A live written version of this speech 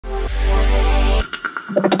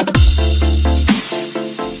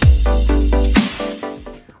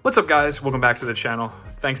What's up, guys? Welcome back to the channel.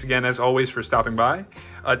 Thanks again, as always, for stopping by.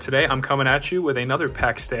 Today, I'm coming at you with another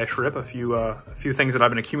pack stash rip, a few things that I've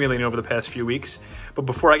been accumulating over the past few weeks. But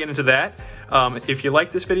before I get into that, if you like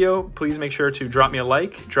this video, please make sure to drop me a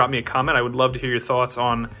like, drop me a comment. I would love to hear your thoughts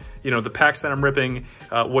on, the packs that I'm ripping,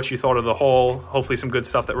 what you thought of the haul, hopefully some good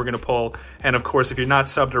stuff that we're gonna pull. And of course, if you're not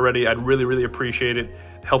subbed already, I'd really appreciate it.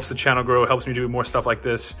 Helps the channel grow, helps me do more stuff like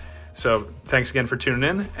this. So thanks again for tuning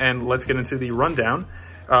in, and let's get into the rundown.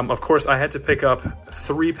 Of course, I had to pick up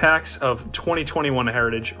 3 packs of 2021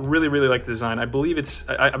 Heritage. Really like the design. I believe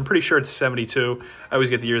I'm pretty sure it's 72. I always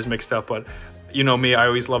get the years mixed up, but you know me, I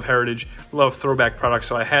always love Heritage, love throwback products,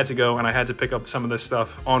 so I had to go and I had to pick up some of this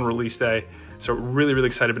stuff on release day. So really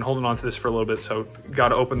excited. Been holding on to this for a little bit, so got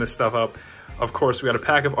to open this stuff up. Of course, we got a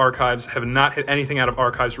pack of Archives. Have not hit anything out of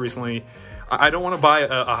Archives recently. I don't want to buy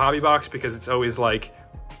a hobby box because it's always like,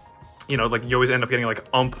 you always end up getting like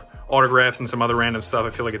autographs and some other random stuff.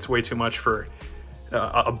 I feel like it's way too much for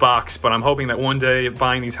a box, but I'm hoping that one day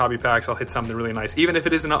buying these hobby packs, I'll hit something really nice. Even if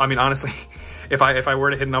it isn't, I mean, honestly, if I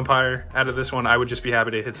were to hit an umpire out of this one, I would just be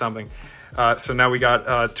happy to hit something. So now we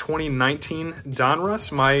got 2019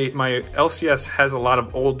 Donruss. My LCS has a lot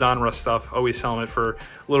of old Donruss stuff, always selling it for a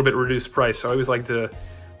little bit reduced price. So I always like to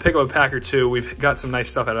pick up a pack or two. We've got some nice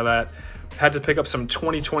stuff out of that. Had to pick up some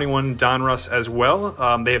 2021 Donruss as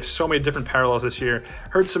well. They have so many different parallels this year.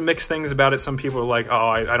 Heard some mixed things about it. Some people are like, oh,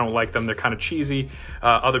 I don't like them. They're kind of cheesy.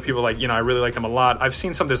 Other people are like, I really like them a lot. I've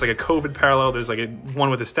seen some, there's like a COVID parallel. There's like one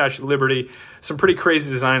with the Statue of Liberty. Some pretty crazy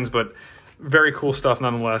designs, but very cool stuff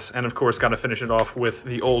nonetheless. And of course, got to finish it off with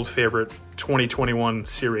the old favorite 2021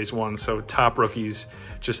 Series 1. So top rookies,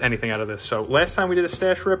 just anything out of this. So last time we did a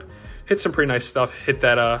stash rip, hit some pretty nice stuff. Hit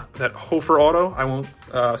that Hofer auto. I won't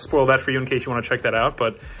spoil that for you in case you want to check that out,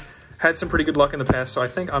 but had some pretty good luck in the past. So I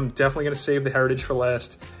think I'm definitely going to save the Heritage for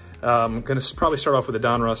last. I'm going to probably start off with the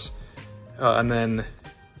Donruss, and then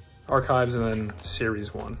Archives, and then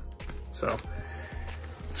Series 1. So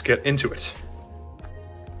let's get into it.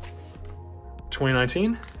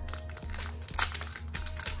 2019.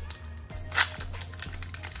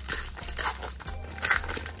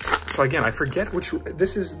 So again, I forget which,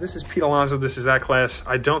 this is Pete Alonso, this is that class.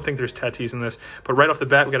 I don't think there's Tatis in this, but right off the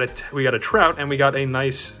bat, we got a Trout, and we got a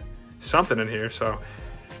nice something in here. So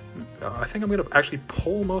I think I'm gonna actually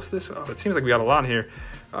pull most of this. Oh, it seems like we got a lot in here.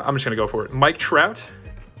 I'm just gonna go for it. Mike Trout,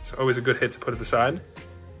 it's always a good hit to put at the side.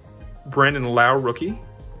 Brandon Lowe, rookie.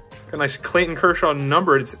 Got a nice Clayton Kershaw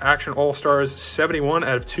numbered. It's Action All-Stars 71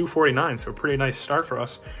 out of 249. So pretty nice start for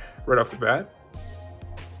us right off the bat.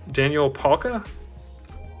 Daniel Palka.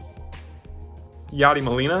 Yadi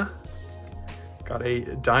Molina. Got a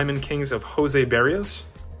Diamond Kings of Jose Berrios.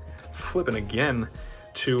 Flipping again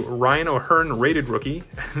to Ryan O'Hearn, rated rookie.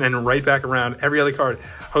 And then right back around, every other card,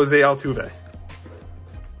 Jose Altuve.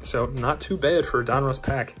 So not too bad for a Donruss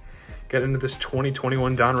pack. Get into this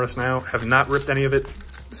 2021 Donruss now. Have not ripped any of it.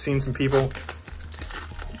 Seen some people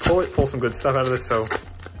pull some good stuff out of this. So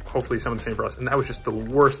hopefully some of the same for us. And that was just the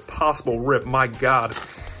worst possible rip. My God.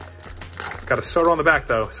 Got a Soto on the back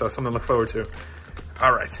though, so something to look forward to.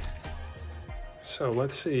 All right, so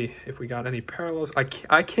let's see if we got any parallels. I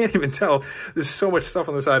can't even tell. There's so much stuff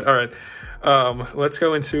on the side. All right, let's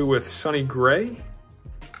go into with Sonny Gray,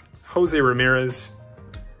 Jose Ramirez,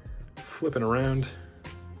 flipping around,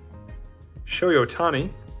 Shohei Ohtani,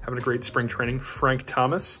 having a great spring training, Frank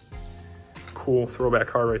Thomas, cool throwback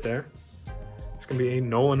card right there. It's gonna be a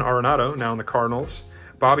Nolan Arenado, now in the Cardinals,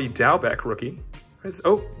 Bobby Dalbec, rookie.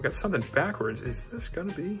 Oh, we got something backwards. Is this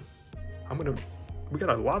gonna be, we got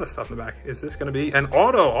a lot of stuff in the back. Is this gonna be an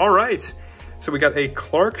auto? All right. So we got a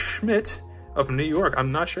Clark Schmidt of New York.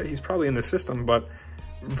 I'm not sure, he's probably in the system, but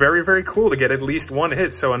very cool to get at least one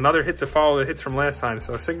hit. So another hit to follow the hits from last time.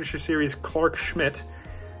 So Signature Series Clark Schmidt.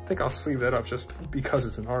 I think I'll sleeve that up just because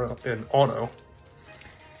it's an auto.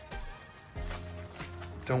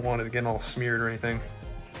 Don't want it getting all smeared or anything.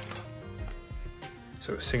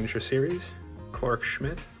 So Signature Series. Clark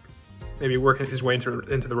Schmidt, maybe working his way into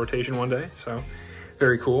the rotation one day, so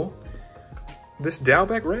very cool. This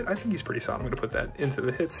Dalbec, right? I think he's pretty solid. I'm gonna put that into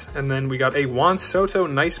the hits. And then we got a Juan Soto,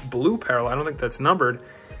 nice blue parallel. I don't think that's numbered,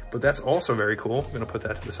 but that's also very cool. I'm gonna put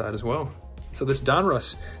that to the side as well. So this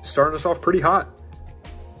Donruss starting us off pretty hot.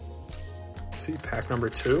 Let's see, pack number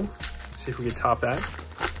 2. See if we can top that.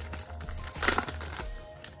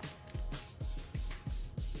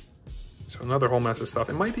 Another whole mess of stuff.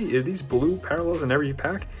 It might be these blue parallels in every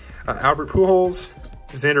pack. Albert Pujols,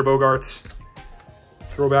 Xander Bogaerts,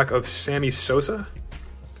 throwback of Sammy Sosa,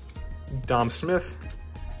 Dom Smith,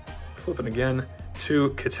 flipping again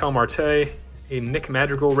to Ketel Marte, a Nick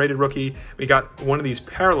Madrigal rated rookie. We got one of these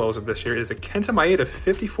parallels of this year. It is a Kenta Maeda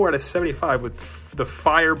 54 out of 75 with the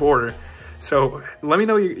fire border. So let me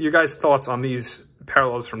know your guys' thoughts on these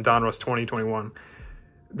parallels from Donruss 2021.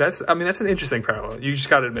 That's an interesting parallel. You just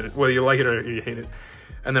got to admit it, whether you like it or you hate it.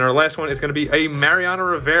 And then our last one is going to be a Mariano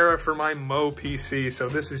Rivera for my Mo PC. So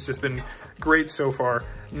this has just been great so far.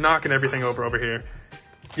 Knocking everything over here.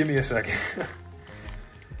 Give me a second.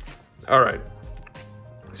 All right.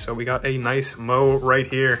 So we got a nice Mo right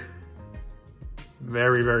here.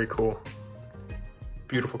 Very, very cool.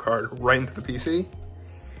 Beautiful card right into the PC.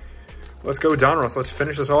 Let's go Donruss. Let's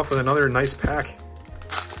finish this off with another nice pack.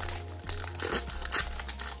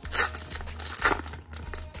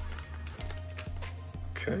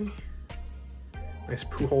 Okay. Nice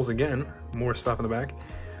Pujols again. More stuff in the back.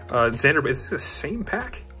 Xander, is this the same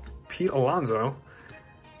pack? Pete Alonso.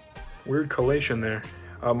 Weird collation there.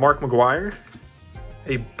 Mark McGwire.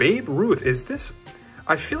 A Babe Ruth. Is this?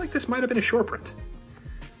 I feel like this might have been a short print.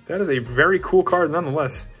 That is a very cool card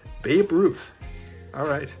nonetheless. Babe Ruth. All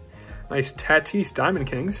right. Nice Tatis Diamond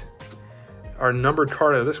Kings. Our numbered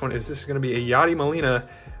card of this one is this going to be a Yadi Molina,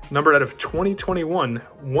 numbered out of 2021.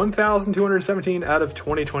 1,217 out of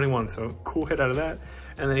 2021. So cool hit out of that.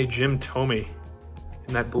 And then a Jim Thome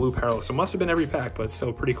in that blue parallel. So must have been every pack, but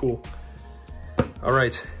still pretty cool. All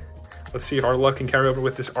right. Let's see if our luck can carry over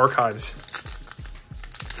with this Archives.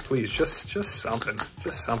 Please, just something.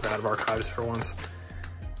 Just something out of Archives for once.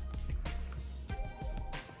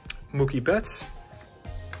 Mookie Betts.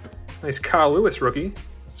 Nice Kyle Lewis rookie.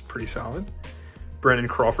 It's pretty solid. Brandon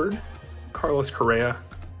Crawford. Carlos Correa.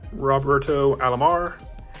 Roberto Alomar.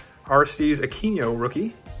 Aristides Aquino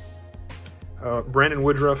rookie. Brandon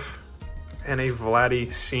Woodruff. And a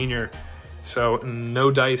Vladdy Sr. So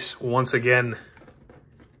no dice once again.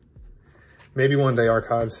 Maybe one day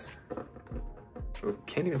Archives. Oh,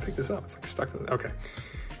 can't even pick this up. It's like stuck to the, okay.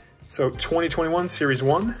 So 2021 Series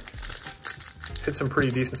 1. Hit some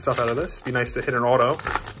pretty decent stuff out of this. Be nice to hit an auto.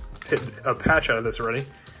 Hit a patch out of this already.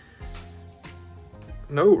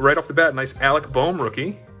 No, right off the bat, nice Alec Boehm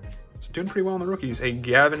rookie. It's doing pretty well in the rookies. A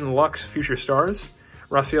Gavin Lux Future Stars.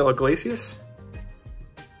 Raciel Iglesias.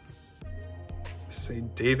 This is a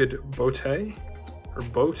David Bote, or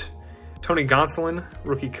Boat. Tony Gonsolin,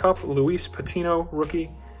 Rookie Cup. Luis Patino,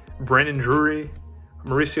 rookie. Brandon Drury.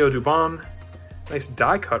 Mauricio Dubon. Nice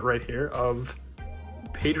die cut right here of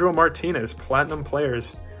Pedro Martinez, Platinum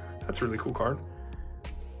Players. That's a really cool card.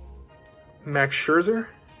 Max Scherzer.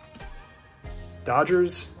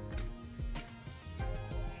 Dodgers.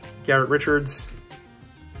 Garrett Richards.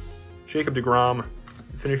 Jacob deGrom.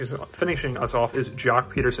 Finishing us off is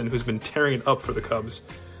Jock Peterson, who's been tearing it up for the Cubs.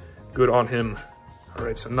 Good on him. All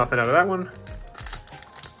right, so nothing out of that one.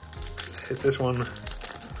 Just hit this one.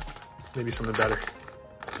 Maybe something better.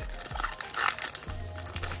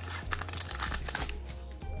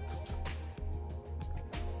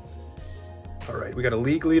 All right, we got a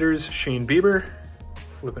League Leaders, Shane Bieber,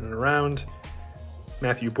 flipping it around.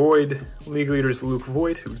 Matthew Boyd, League Leaders, Luke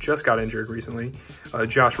Voigt, who just got injured recently.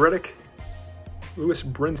 Josh Reddick, Lewis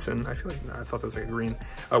Brinson, I thought that was like a green.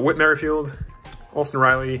 Whit Merrifield, Austin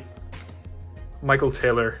Riley, Michael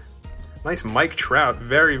Taylor. Nice Mike Trout,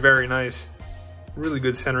 very, very nice. Really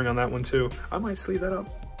good centering on that one too. I might sleeve that up.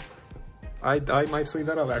 I might sleeve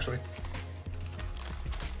that up actually.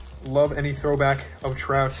 Love any throwback of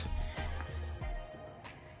Trout.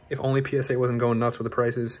 If only PSA wasn't going nuts with the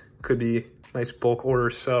prices. Could be nice bulk order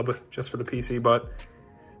sub just for the PC, but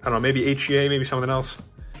I don't know, maybe HGA, maybe something else.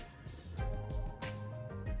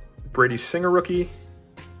 Brady Singer rookie.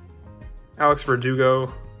 Alex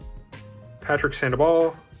Verdugo. Patrick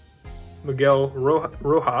Sandoval. Miguel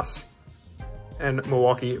Rojas. And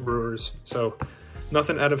Milwaukee Brewers. So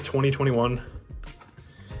nothing out of 2021.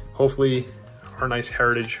 Hopefully our nice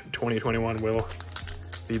Heritage 2021 will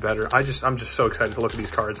be better. I'm just so excited to look at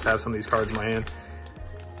these cards, to have some of these cards in my hand.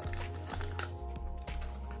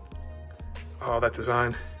 Oh, that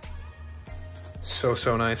design. So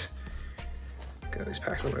nice. Got these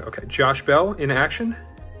packs away. Okay, Josh Bell in action.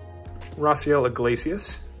 Raciel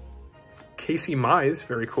Iglesias. Casey Mize,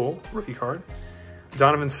 very cool, rookie card.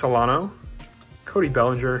 Donovan Solano. Cody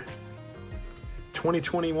Bellinger.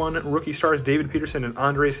 2021 rookie stars David Peterson and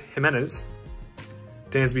Andres Jimenez.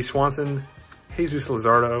 Dansby Swanson. Jesus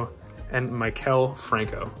Luzardo, and Michael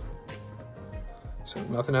Franco. So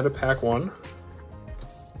nothing out of pack one.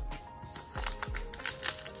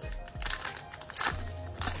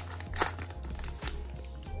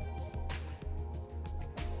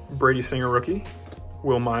 Brady Singer rookie.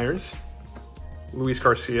 Will Myers. Luis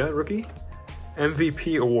Garcia rookie.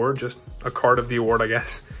 MVP award, just a card of the award, I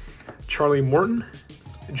guess. Charlie Morton.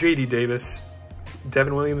 JD Davis.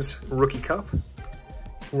 Devin Williams Rookie Cup.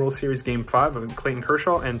 World Series Game 5 of Clayton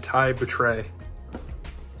Kershaw and Ty Betray.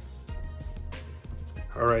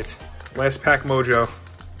 All right, last pack mojo.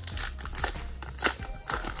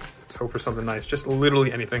 Let's hope for something nice, just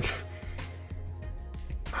literally anything.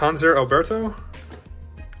 Hanser Alberto,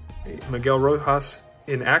 Miguel Rojas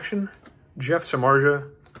in action, Jeff Samardzija,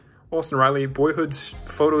 Austin Riley, Boyhood's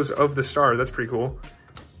Photos of the Stars, that's pretty cool.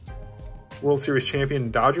 World Series champion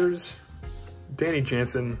Dodgers, Danny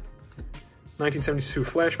Jansen, 1972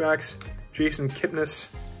 flashbacks, Jason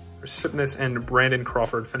Sipnis, and Brandon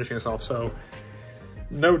Crawford finishing us off. So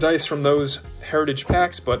no dice from those heritage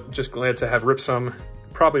packs, but just glad to have ripped some,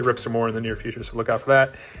 probably rip some more in the near future, so look out for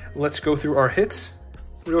that. Let's go through our hits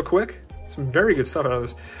real quick. Some very good stuff out of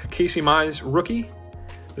this. Casey Mize rookie,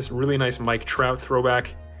 this really nice Mike Trout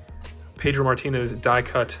throwback. Pedro Martinez die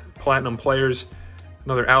cut platinum players,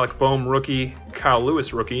 another Alec Boehm rookie, Kyle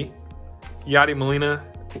Lewis rookie, Yadi Molina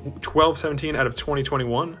 12/17 out of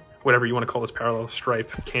 2021, whatever you want to call this parallel stripe,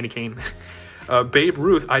 candy cane. Babe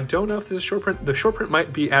Ruth, I don't know if this is short print. The short print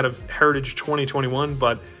might be out of Heritage 2021,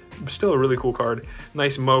 but still a really cool card.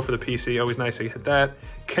 Nice Mo for the PC, always nice to hit that.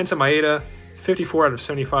 Kenta Maeda, 54 out of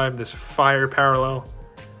 75, this fire parallel.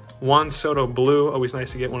 Juan Soto blue, always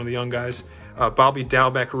nice to get one of the young guys. Bobby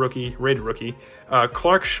Dalbec rookie, rated rookie.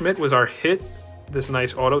 Clark Schmidt was our hit, this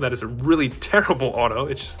nice auto. That is a really terrible auto.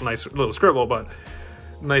 It's just a nice little scribble, but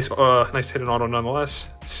nice hit and auto nonetheless.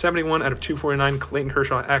 71 out of 249, Clayton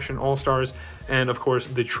Kershaw Action All-Stars, and of course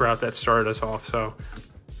the Trout that started us off. So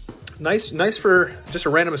nice for just a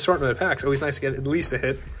random assortment of packs. Always nice to get at least a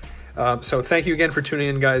hit. So thank you again for tuning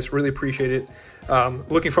in, guys. Really appreciate it.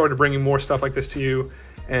 Looking forward to bringing more stuff like this to you.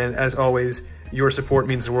 And as always, your support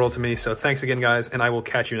means the world to me. So thanks again, guys, and I will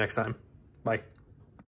catch you next time. Bye.